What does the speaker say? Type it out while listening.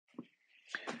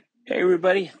Hey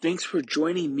everybody, thanks for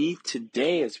joining me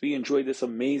today as we enjoy this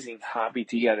amazing hobby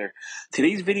together.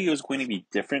 Today's video is going to be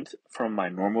different from my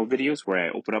normal videos where I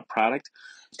open up product.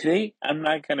 Today, I'm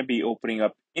not going to be opening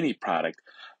up any product,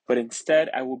 but instead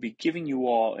I will be giving you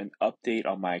all an update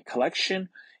on my collection,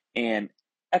 and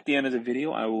at the end of the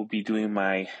video, I will be doing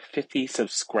my 50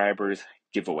 subscribers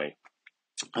giveaway.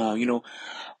 Uh, you know,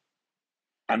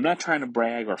 I'm not trying to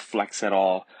brag or flex at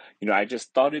all. I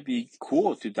just thought it'd be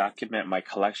cool to document my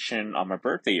collection on my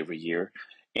birthday every year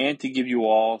and to give you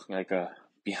all like a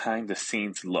behind the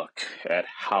scenes look at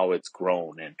how it's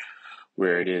grown and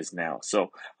where it is now.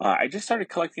 So I just started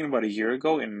collecting about a year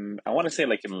ago, and I want to say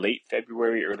like in late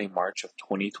February, early March of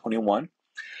 2021.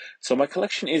 So my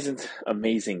collection isn't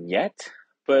amazing yet,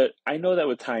 but I know that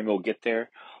with time it'll get there.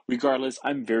 Regardless,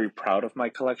 I'm very proud of my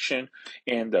collection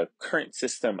and the current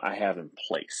system I have in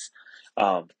place.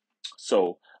 Um,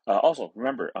 also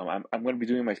remember, I'm going to be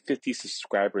doing my 50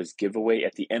 subscribers giveaway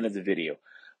at the end of the video.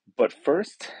 But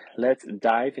first, let's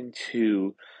dive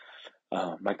into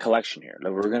my collection here.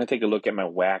 We're going to take a look at my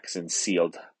wax and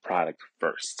sealed product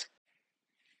first.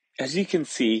 As you can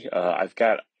see, I've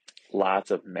got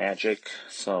lots of Magic,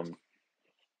 some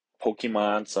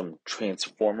Pokemon, some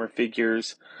Transformer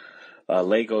figures,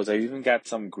 Legos. I've even got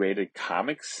some graded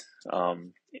comics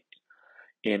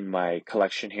in my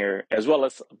collection here, as well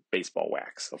as baseball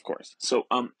wax, of course. So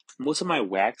most of my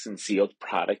wax and sealed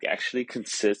product actually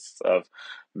consists of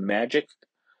Magic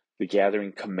the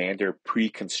Gathering Commander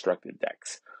pre-constructed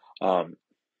decks.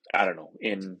 I don't know,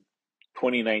 in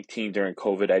 2019 during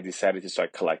COVID, I decided to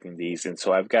start collecting these, and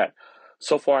so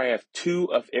so far I have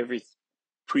two of every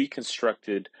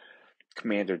pre-constructed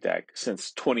Commander deck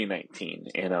since 2019,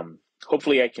 and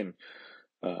hopefully I can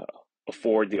uh,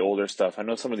 afford the older stuff. I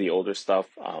know some of the older stuff,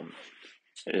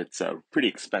 it's pretty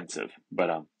expensive, but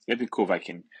it'd be cool if I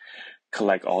can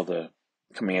collect all the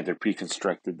Commander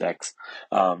pre-constructed decks.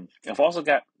 I've also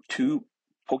got two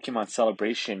Pokemon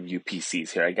Celebration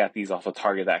UPCs here. I got these off of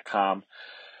Target.com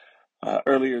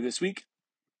earlier this week.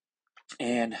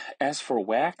 And as for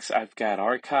wax, I've got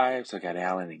Archives, I've got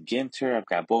Allen and Ginter, I've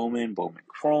got Bowman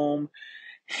Chrome,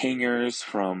 hangers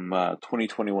from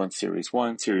 2021 Series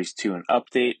 1, Series 2, and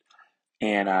Update.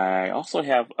 And I also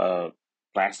have a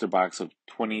blaster box of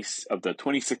the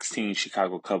 2016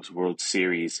 Chicago Cubs World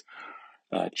Series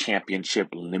Championship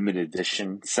Limited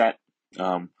Edition set.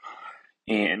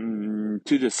 And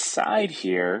to the side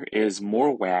here is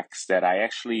more wax that I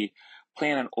actually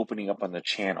plan on opening up on the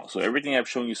channel. So everything I've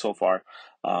shown you so far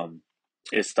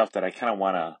is stuff that I kind of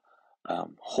want to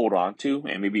hold on to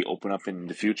and maybe open up in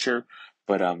the future.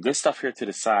 But this stuff here to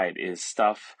the side is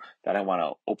stuff that I want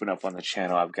to open up on the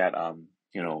channel. I've got,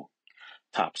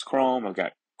 Topps Chrome. I've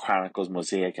got Chronicles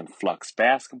Mosaic and Flux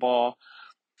Basketball.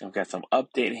 I've got some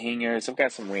update hangers. I've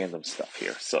got some random stuff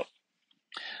here. So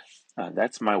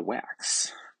that's my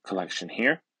wax collection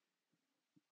here.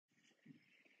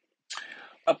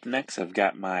 Up next, I've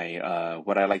got my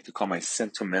what I like to call my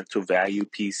sentimental value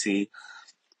PC.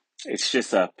 It's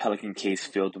just a Pelican case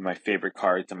filled with my favorite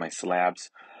cards and my slabs.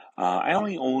 I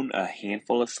only own a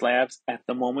handful of slabs at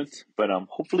the moment, but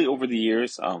hopefully over the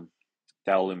years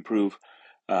that will improve.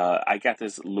 I got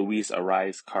this Luis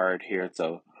Ariz card here. It's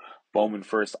a Bowman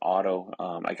First Auto.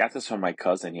 I got this from my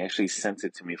cousin. He actually sent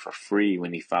it to me for free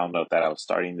when he found out that I was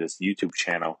starting this YouTube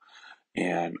channel.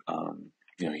 And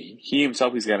he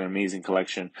himself, he's got an amazing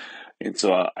collection. And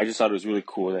so I just thought it was really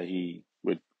cool that he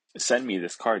would send me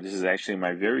this card. This is actually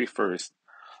my very first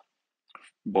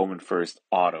Bowman First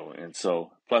Auto. And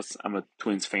so, plus I'm a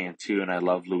Twins fan too, and I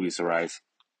love Luis Ariz.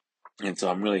 And so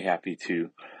I'm really happy to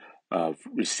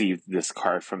receive this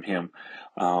card from him.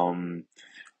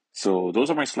 So those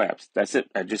are my slabs. That's it.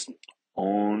 I just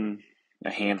own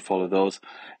a handful of those.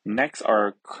 Next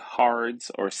are cards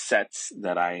or sets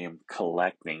that I am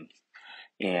collecting.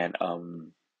 And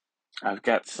I've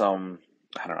got some,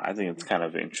 I don't know, I think it's kind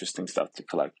of interesting stuff to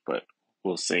collect, but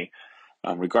we'll see.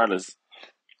 Regardless,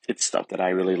 it's stuff that I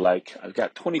really like. I've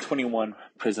got 2021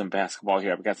 Prism Basketball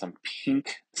here. I've got some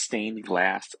pink stained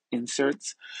glass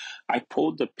inserts. I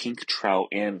pulled the pink trout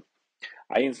in.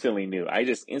 I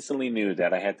just instantly knew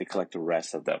that I had to collect the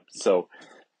rest of them. So,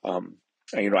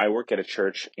 I work at a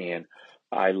church, and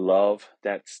I love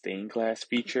that stained glass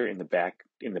feature in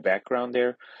the background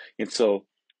there. And so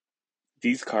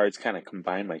these cards kind of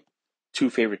combine my two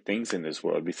favorite things in this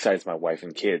world besides my wife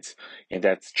and kids, and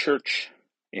that's church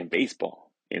and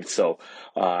baseball. And so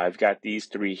I've got these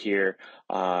three here.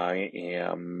 I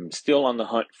am still on the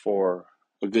hunt for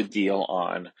a good deal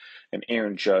on an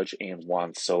Aaron Judge and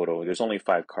Juan Soto. There's only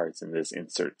 5 cards in this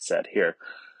insert set here.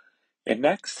 And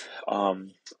next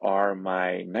are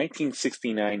my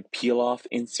 1969 peel-off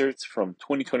inserts from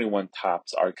 2021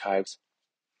 Topps Archives.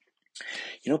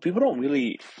 People don't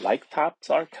really like Topps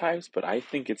Archives, but I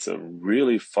think it's a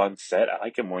really fun set. I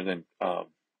like it more than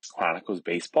Chronicles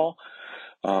Baseball.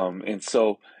 And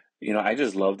so, I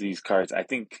just love these cards. I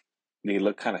think they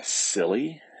look kind of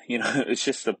silly. It's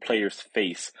just the player's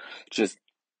face just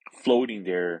floating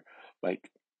there,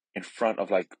 like in front of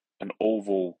like an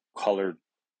oval colored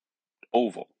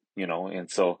oval, and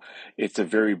so it's a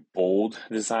very bold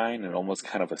design and almost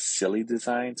kind of a silly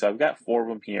design. So I've got four of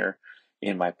them here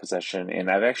in my possession, and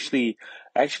I've actually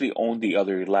owned the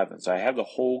other 11. So I have the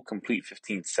whole complete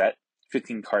 15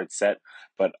 card set,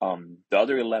 but the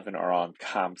other 11 are at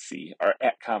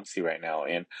ComC right now,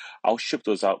 and I'll ship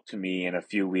those out to me in a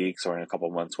few weeks or in a couple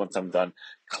months once I'm done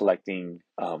collecting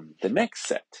the next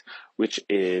set, which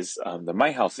is the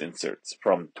My House inserts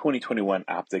from 2021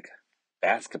 Optic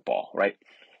Basketball, right?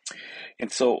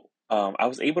 And so I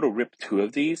was able to rip two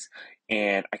of these,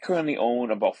 and I currently own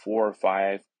about four or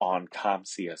five on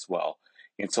ComC as well.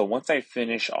 And so once I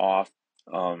finish off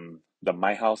the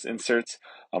My House inserts,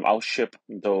 I'll ship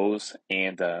those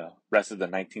and the rest of the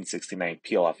 1969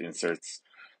 peel off inserts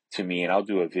to me, and I'll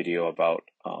do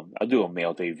I'll do a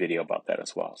mail day video about that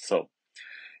as well. So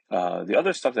the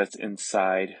other stuff that's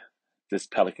inside this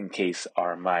Pelican case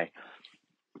are my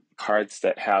cards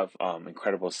that have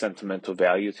incredible sentimental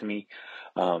value to me.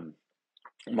 Um,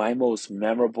 my most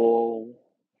memorable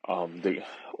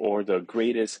the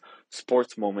greatest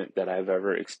sports moment that I've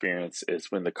ever experienced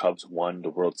is when the Cubs won the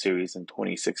World Series in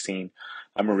 2016.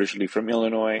 I'm originally from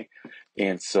Illinois,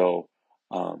 and so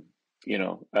I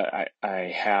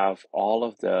have all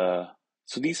of the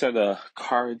so these are the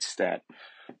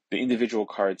individual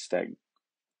cards that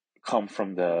come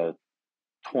from the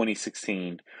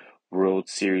 2016 World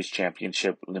Series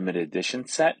Championship limited edition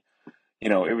set.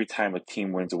 Every time a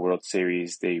team wins a World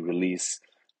Series, they release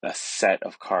a set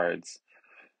of cards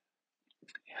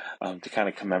to kind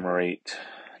of commemorate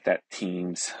that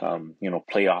team's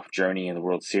playoff journey and the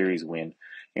World Series win.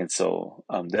 And so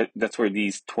that's where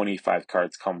these 25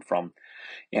 cards come from.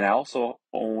 And I also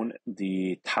own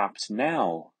the Topps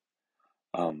Now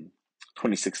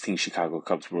 2016 Chicago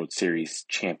Cubs World Series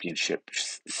Championship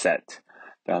set.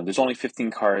 There's only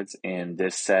 15 cards in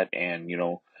this set, and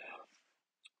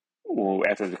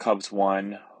after the Cubs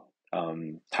won,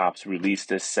 Topps released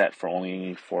this set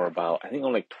for about, I think,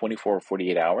 only like 24 or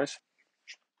 48 hours.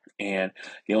 And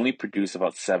they only produce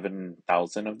about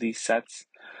 7,000 of these sets.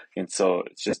 And so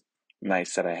it's just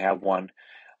nice that I have one.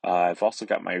 I've also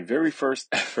got my very first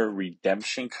ever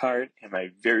redemption card and my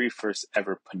very first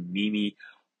ever Panini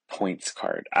points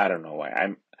card. I don't know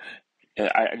why.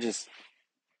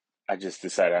 I just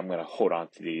decided I'm going to hold on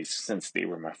to these since they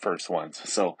were my first ones.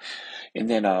 So, and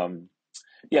then,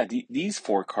 these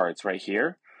four cards right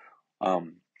here,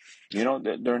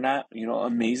 they're not,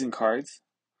 amazing cards.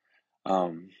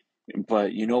 Um,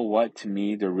 but you know what? To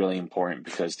me, they're really important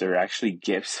because they're actually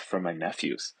gifts from my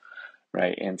nephews,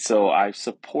 right? And so I've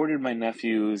supported my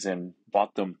nephews and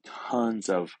bought them tons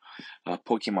of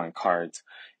Pokemon cards,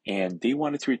 and they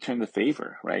wanted to return the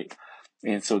favor, right?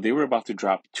 And so they were about to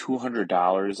drop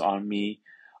 $200 on me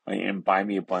and buy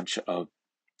me a bunch of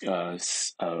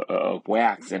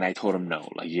wax, and I told them no,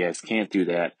 like, you guys can't do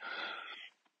that.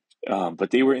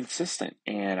 But they were insistent,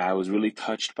 and I was really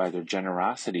touched by their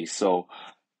generosity. So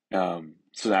I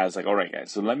was like, all right,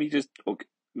 guys, so let me just, okay,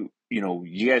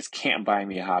 you guys can't buy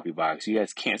me a hobby box. You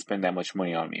guys can't spend that much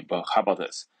money on me. But how about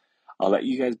this? I'll let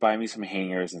you guys buy me some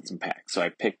hangers and some packs. So I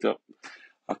picked up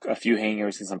a few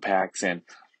hangers and some packs, and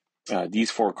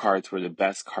these four cards were the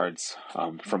best cards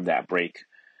from that break.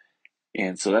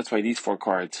 And so that's why these four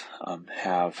cards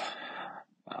have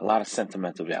a lot of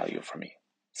sentimental value for me.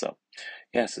 So,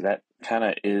 so that kind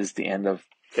of is the end of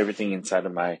everything inside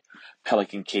of my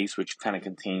Pelican case, which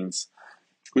contains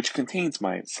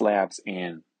my slabs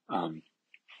and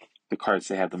the cards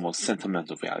that have the most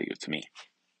sentimental value to me.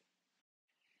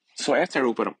 So after I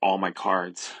open up all my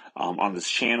cards on this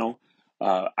channel,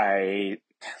 I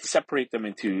separate them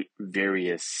into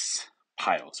various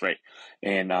piles, right?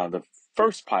 And the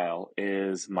first pile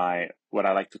is what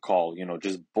I like to call,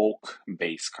 just bulk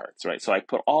base cards, right? So I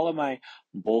put all of my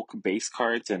bulk base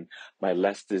cards and my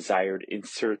less desired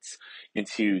inserts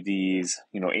into these,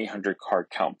 800 card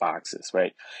count boxes,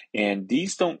 right? And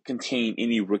these don't contain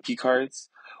any rookie cards.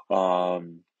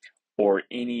 Or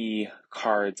any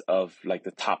cards of like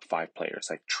the top five players,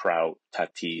 like Trout,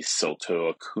 Tatis, Soto,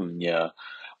 Acuna,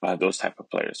 those type of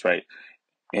players, right?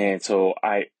 And so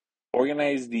I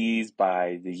organize these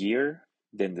by the year,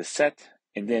 then the set,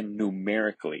 and then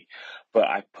numerically, but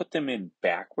I put them in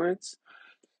backwards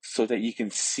so that you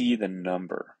can see the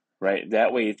number, right?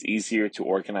 That way it's easier to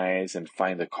organize and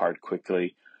find the card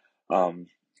quickly.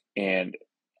 And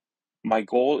my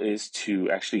goal is to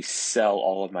actually sell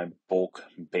all of my bulk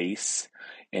base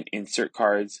and insert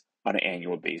cards on an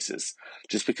annual basis.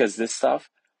 Just because this stuff,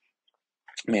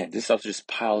 man, this stuff just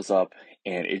piles up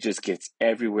and it just gets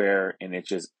everywhere and it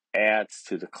just adds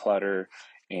to the clutter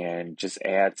and just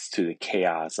adds to the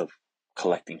chaos of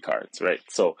collecting cards, right?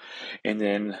 So, and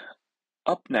then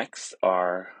up next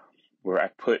are where I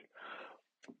put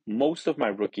most of my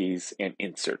rookies and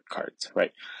insert cards,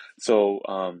 right? So,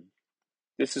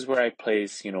 this is where I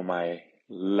place, my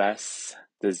less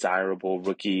desirable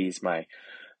rookies, my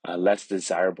less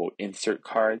desirable insert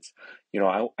cards.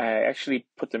 I actually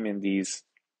put them in these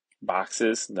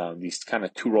boxes, these kind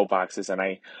of 2-row boxes, and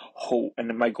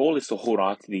my goal is to hold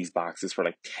on to these boxes for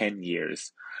like 10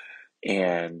 years,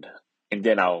 and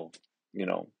then I'll, you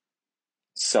know,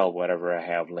 sell whatever I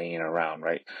have laying around,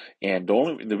 right? And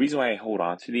the reason why I hold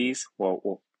on to these,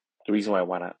 the reason why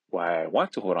I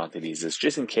want to hold on to these is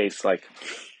just in case like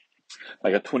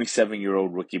a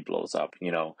 27-year-old rookie blows up,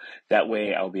 that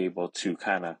way I'll be able to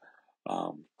kind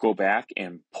of go back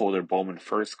and pull their Bowman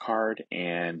first card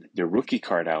and their rookie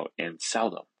card out and sell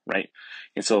them, right?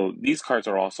 And so these cards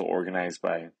are also organized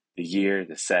by the year,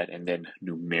 the set, and then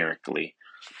numerically.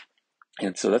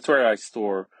 And so that's where I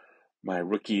store my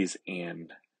rookies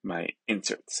and my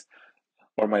inserts,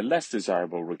 or my less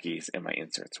desirable rookies and my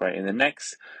inserts, right? And the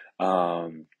next,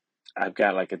 I've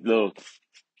got like a little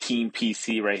team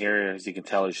PC right here. As you can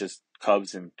tell, it's just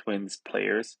Cubs and Twins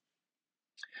players.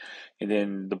 And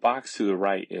then the box to the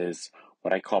right is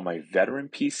what I call my veteran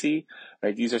PC,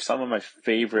 right? These are some of my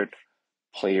favorite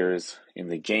players in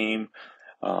the game.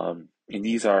 And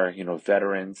these are,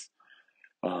 veterans,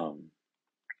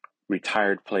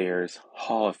 retired players,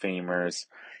 Hall of Famers,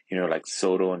 like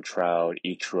Soto and Trout,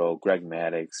 Ichiro, Greg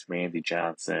Maddux, Randy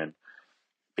Johnson,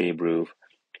 Babe Ruth,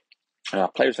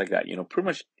 players like that. Pretty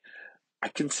much I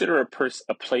consider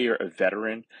a player a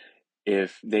veteran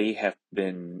if they have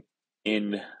been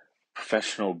in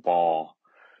professional ball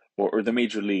or the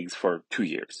major leagues for 2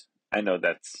 years. I know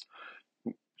that's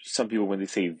some people, when they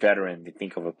say veteran, they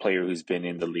think of a player who's been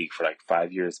in the league for like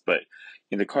 5 years. But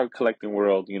in the card collecting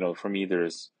world, for me,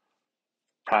 there's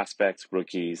prospects,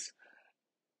 rookies,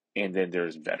 and then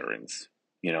there's veterans.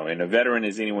 And a veteran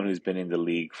is anyone who's been in the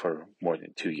league for more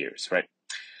than 2 years, right?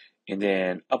 And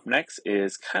then up next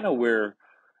is kind of where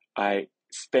I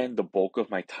spend the bulk of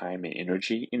my time and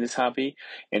energy in this hobby,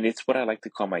 and it's what I like to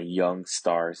call my Young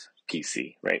Stars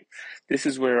PC, right? This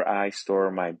is where I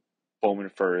store my Bowman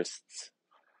firsts,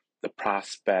 the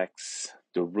prospects,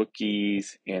 the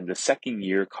rookies, and the second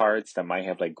year cards that might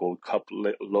have like Gold Cup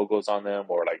logos on them,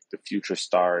 or like the Future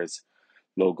Stars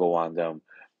logo on them,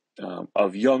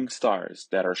 of young stars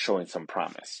that are showing some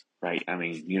promise, right? I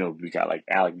mean, we got like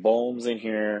Alec Boehms in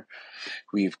here.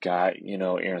 We've got,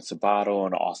 Aaron Sabato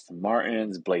and Austin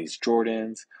Martins, Blaze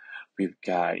Jordans. We've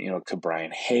got,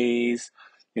 Ke'Bryan Hayes.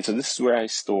 And so this is where I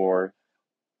store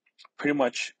pretty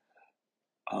much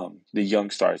the young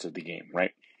stars of the game,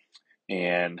 right?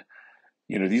 And,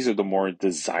 these are the more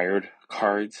desired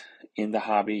cards in the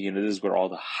hobby. This is where all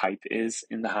the hype is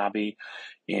in the hobby.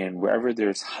 And wherever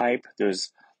there's hype,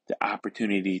 there's the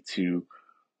opportunity to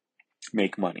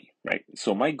make money, right?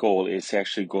 So my goal is to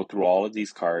actually go through all of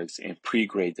these cards and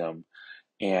pre-grade them.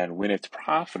 And when it's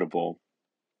profitable,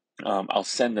 I'll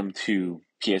send them to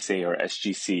PSA or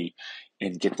SGC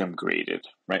and get them graded,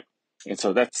 right? And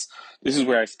so this is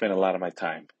where I spend a lot of my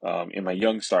time, in my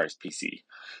Young Stars PC.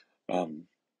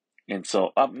 And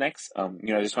so up next, I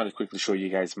just wanted to quickly show you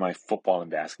guys my football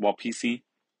and basketball PC.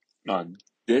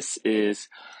 This is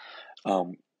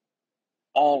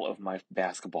all of my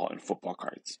basketball and football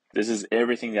cards. This is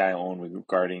everything that I own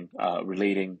regarding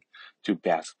relating to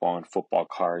basketball and football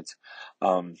cards.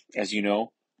 As you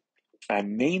know, I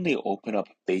mainly open up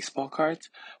baseball cards,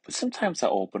 but sometimes I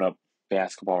open up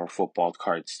basketball or football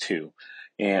cards too.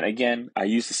 And again, I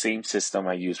use the same system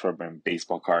I use for my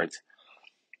baseball cards.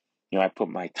 I put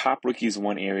my top rookies in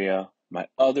one area, my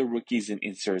other rookies and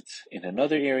inserts in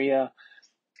another area,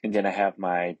 and then I have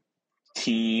my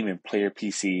team and player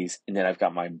PCs, and then I've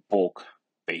got my bulk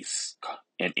base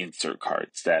and insert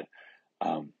cards that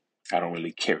I don't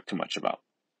really care too much about.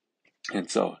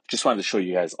 And so just wanted to show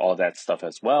you guys all that stuff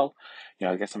as well.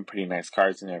 I've got some pretty nice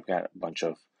cards in there. I've got a bunch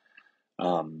of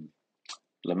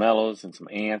LaMelos and some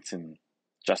Ants and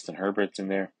Justin Herbert's in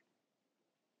there.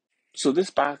 So this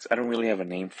box, I don't really have a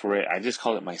name for it. I just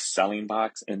call it my selling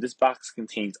box. And this box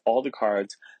contains all the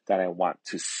cards that I want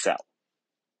to sell.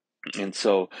 And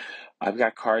so I've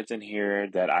got cards in here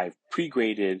that I've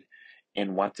pre-graded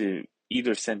and want to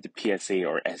either send to PSA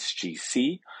or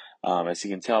SGC. As you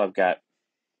can tell, I've got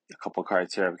a couple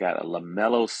cards here. I've got a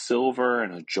LaMelo Silver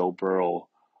and a Joe Burrow.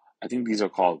 I think these are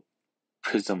called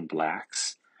Prism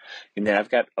Blacks. And then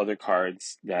I've got other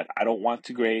cards that I don't want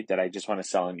to grade, that I just want to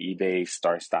sell on eBay,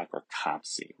 Star Stock, or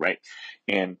COMC, right?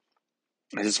 And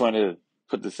I just want to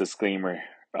put this disclaimer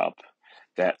up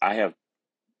that I have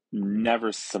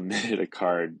never submitted a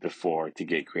card before to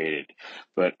get graded,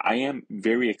 but I am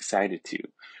very excited to.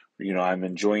 I'm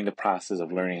enjoying the process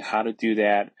of learning how to do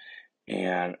that.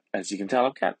 And as you can tell,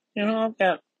 I've got a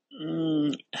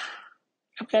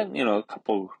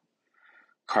couple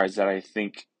cards that I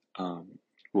think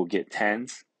will get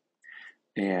 10s,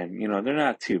 and they're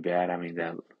not too bad. I mean,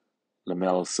 that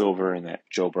LaMelo Silver and that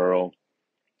Joe Burrow,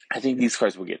 I think these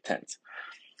cards will get 10s.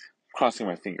 Crossing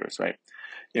my fingers, right?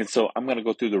 And so I'm going to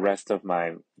go through the rest of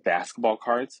my basketball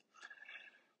cards,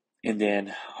 and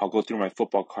then I'll go through my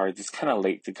football cards. It's kind of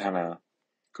late to kind of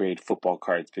grade football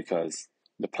cards because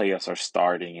the playoffs are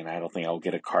starting, and I don't think I'll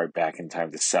get a card back in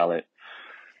time to sell it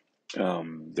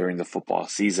during the football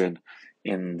season.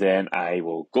 And then I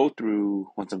will go through,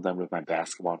 once I'm done with my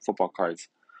basketball and football cards,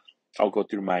 I'll go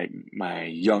through my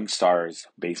Young Stars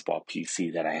baseball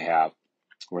PC that I have,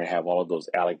 where I have all of those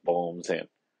Alec Bohms and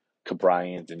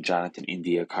Bryant and Jonathan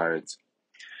India cards.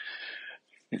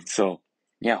 And so,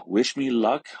 yeah, wish me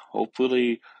luck.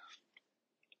 Hopefully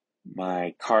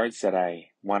my cards that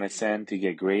I want to send to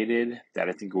get graded, that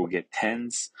I think will get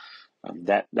 10s,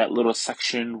 that little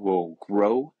section will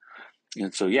grow.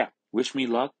 And so, yeah, wish me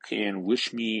luck and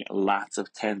wish me lots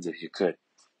of 10s if you could.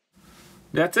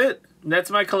 That's it. That's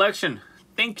my collection.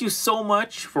 Thank you so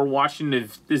much for watching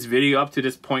this video up to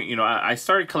this point. I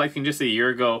started collecting just a year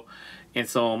ago, and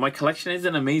so my collection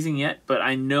isn't amazing yet, but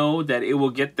I know that it will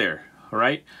get there, all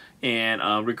right?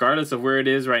 And regardless of where it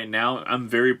is right now, I'm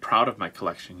very proud of my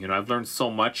collection. I've learned so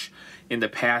much in the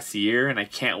past year, and I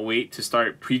can't wait to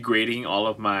start pre-grading all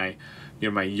of my,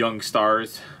 my Young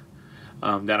Stars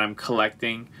that I'm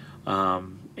collecting.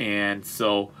 And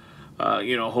so,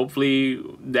 hopefully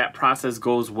that process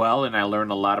goes well, and I learn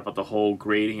a lot about the whole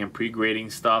grading and pre-grading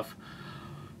stuff.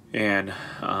 And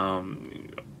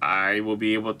I will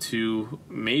be able to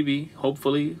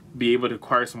hopefully be able to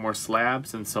acquire some more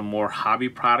slabs and some more hobby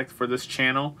product for this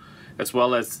channel, as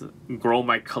well as grow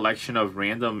my collection of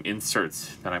random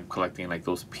inserts that I'm collecting, like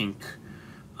those pink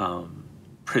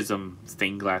Prism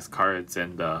stained glass cards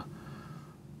and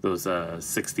those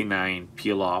 69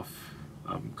 peel off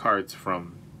cards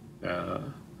from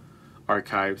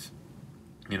archives.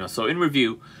 So in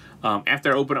review,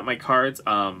 after I open up my cards,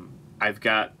 I've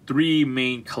got 3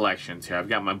 main collections here. I've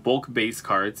got my bulk base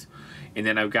cards, and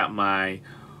then I've got my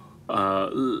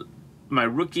my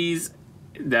rookies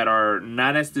that are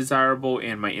not as desirable,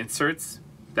 and my inserts.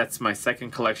 That's my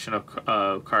second collection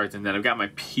of cards. And then I've got my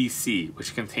PC,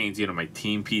 which contains my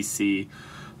team PC,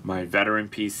 my veteran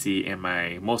PC, and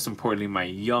most importantly, my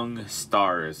Young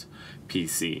Stars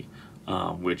PC,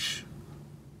 which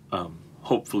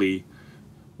hopefully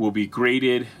will be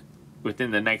graded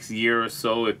within the next year or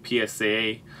so if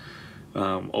PSA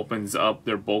opens up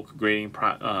their bulk grading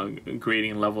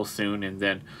level soon. And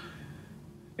then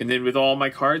with all my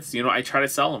cards, I try to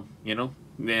sell them,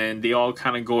 and they all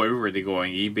kind of go everywhere. They go on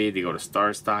eBay, they go to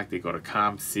Star Stock, they go to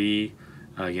COMC.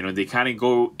 They kind of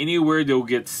go anywhere they'll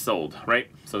get sold, right?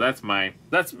 So that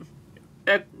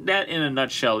in a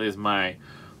nutshell is my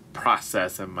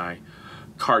process and my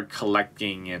card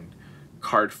collecting and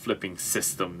card flipping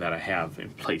system that I have in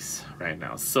place right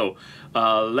now. So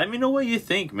let me know what you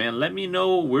think, man. Let me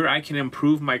know where I can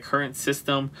improve my current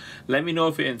system. Let me know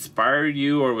if it inspired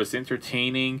you or was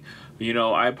entertaining.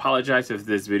 I apologize if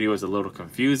this video is a little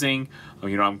confusing.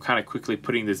 I'm kind of quickly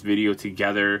putting this video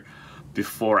together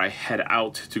before I head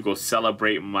out to go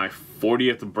celebrate my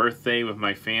 40th birthday with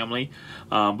my family.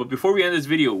 But before we end this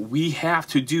video, we have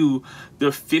to do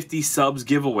the 50 subs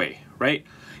giveaway, right?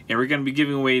 And we're going to be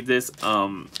giving away this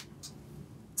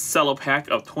cello pack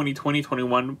of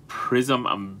 2020-21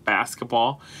 Prism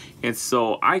basketball. And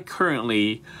so I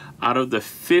currently, out of the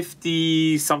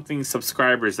 50 something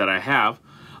subscribers that I have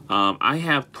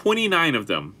 29 of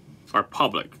them are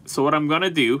public. So what I'm going to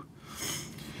do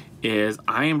is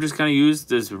I am just going to use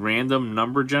this random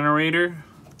number generator,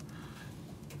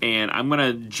 and I'm going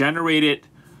to generate it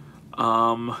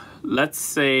let's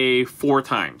say 4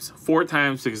 times. 4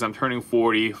 times because I'm turning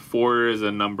 40. 4 is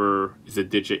a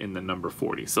digit in the number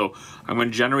 40. So I'm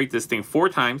going to generate this thing 4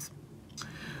 times.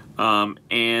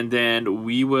 And then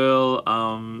we will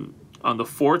on the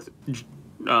fourth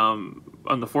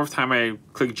time I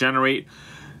click generate,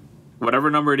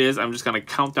 whatever number it is, I'm just gonna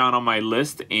count down on my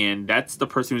list, and that's the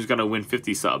person who's gonna win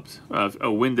 50 subs,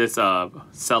 win this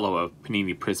cello of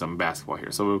Panini Prism basketball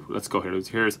here. So let's go here.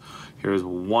 Here's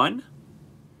 1,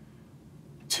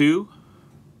 2,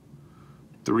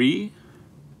 3,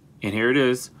 and here it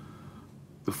is.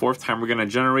 The 4th time we're gonna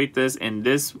generate this, and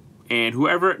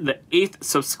whoever the 8th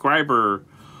subscriber,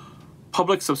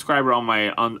 public subscriber on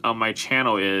my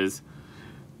channel is,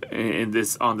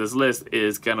 on this list,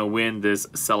 is gonna win this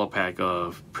cello pack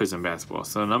of Prism basketball.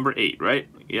 So number 8, right?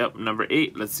 Yep, number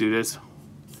 8. Let's do this.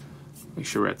 Make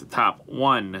sure we're at the top.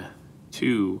 1,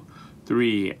 2,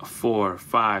 3, 4,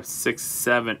 5, 6,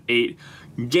 7, 8.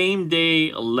 Game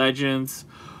Day Legends.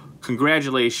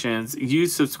 Congratulations. You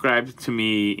subscribed to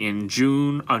me on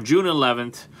June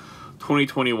 11th,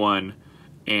 2021.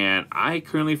 And I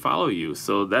currently follow you.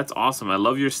 So that's awesome. I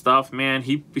love your stuff, man.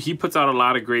 He puts out a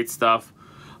lot of great stuff.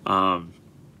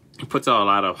 He puts out a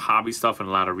lot of hobby stuff and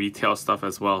a lot of retail stuff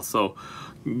as well. So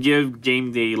give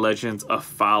Game Day Legends a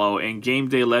follow. And Game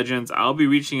Day Legends, I'll be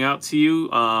reaching out to you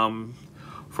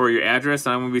for your address.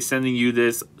 I'm going to be sending you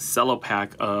this cello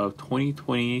pack of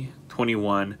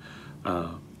 2020-21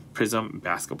 Prism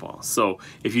basketball. So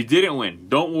if you didn't win,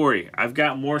 don't worry. I've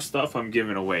got more stuff I'm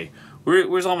giving away.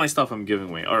 Where's all my stuff I'm giving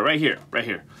away? All right, right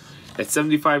here. At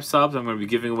 75 subs, I'm going to be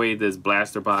giving away this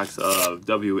blaster box of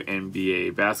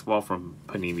WNBA basketball from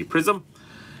Panini Prism.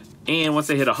 And once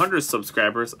I hit 100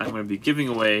 subscribers, I'm going to be giving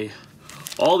away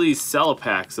all these cello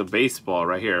packs of baseball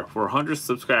right here. For 100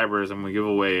 subscribers, I'm going to give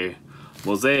away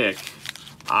Mosaic,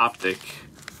 Optic,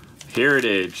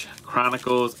 Heritage,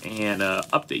 Chronicles, and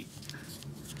Update.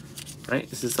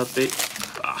 Right? Is this Update?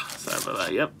 Sorry about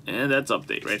that. Yep, and that's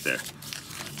Update right there.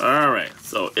 Alright,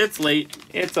 so it's late.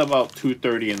 It's about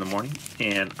 2:30 in the morning,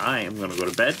 and I am going to go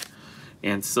to bed.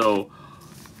 And so,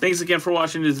 thanks again for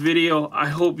watching this video. I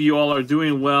hope you all are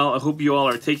doing well. I hope you all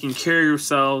are taking care of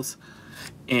yourselves.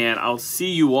 And I'll see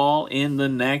you all in the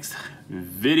next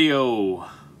video.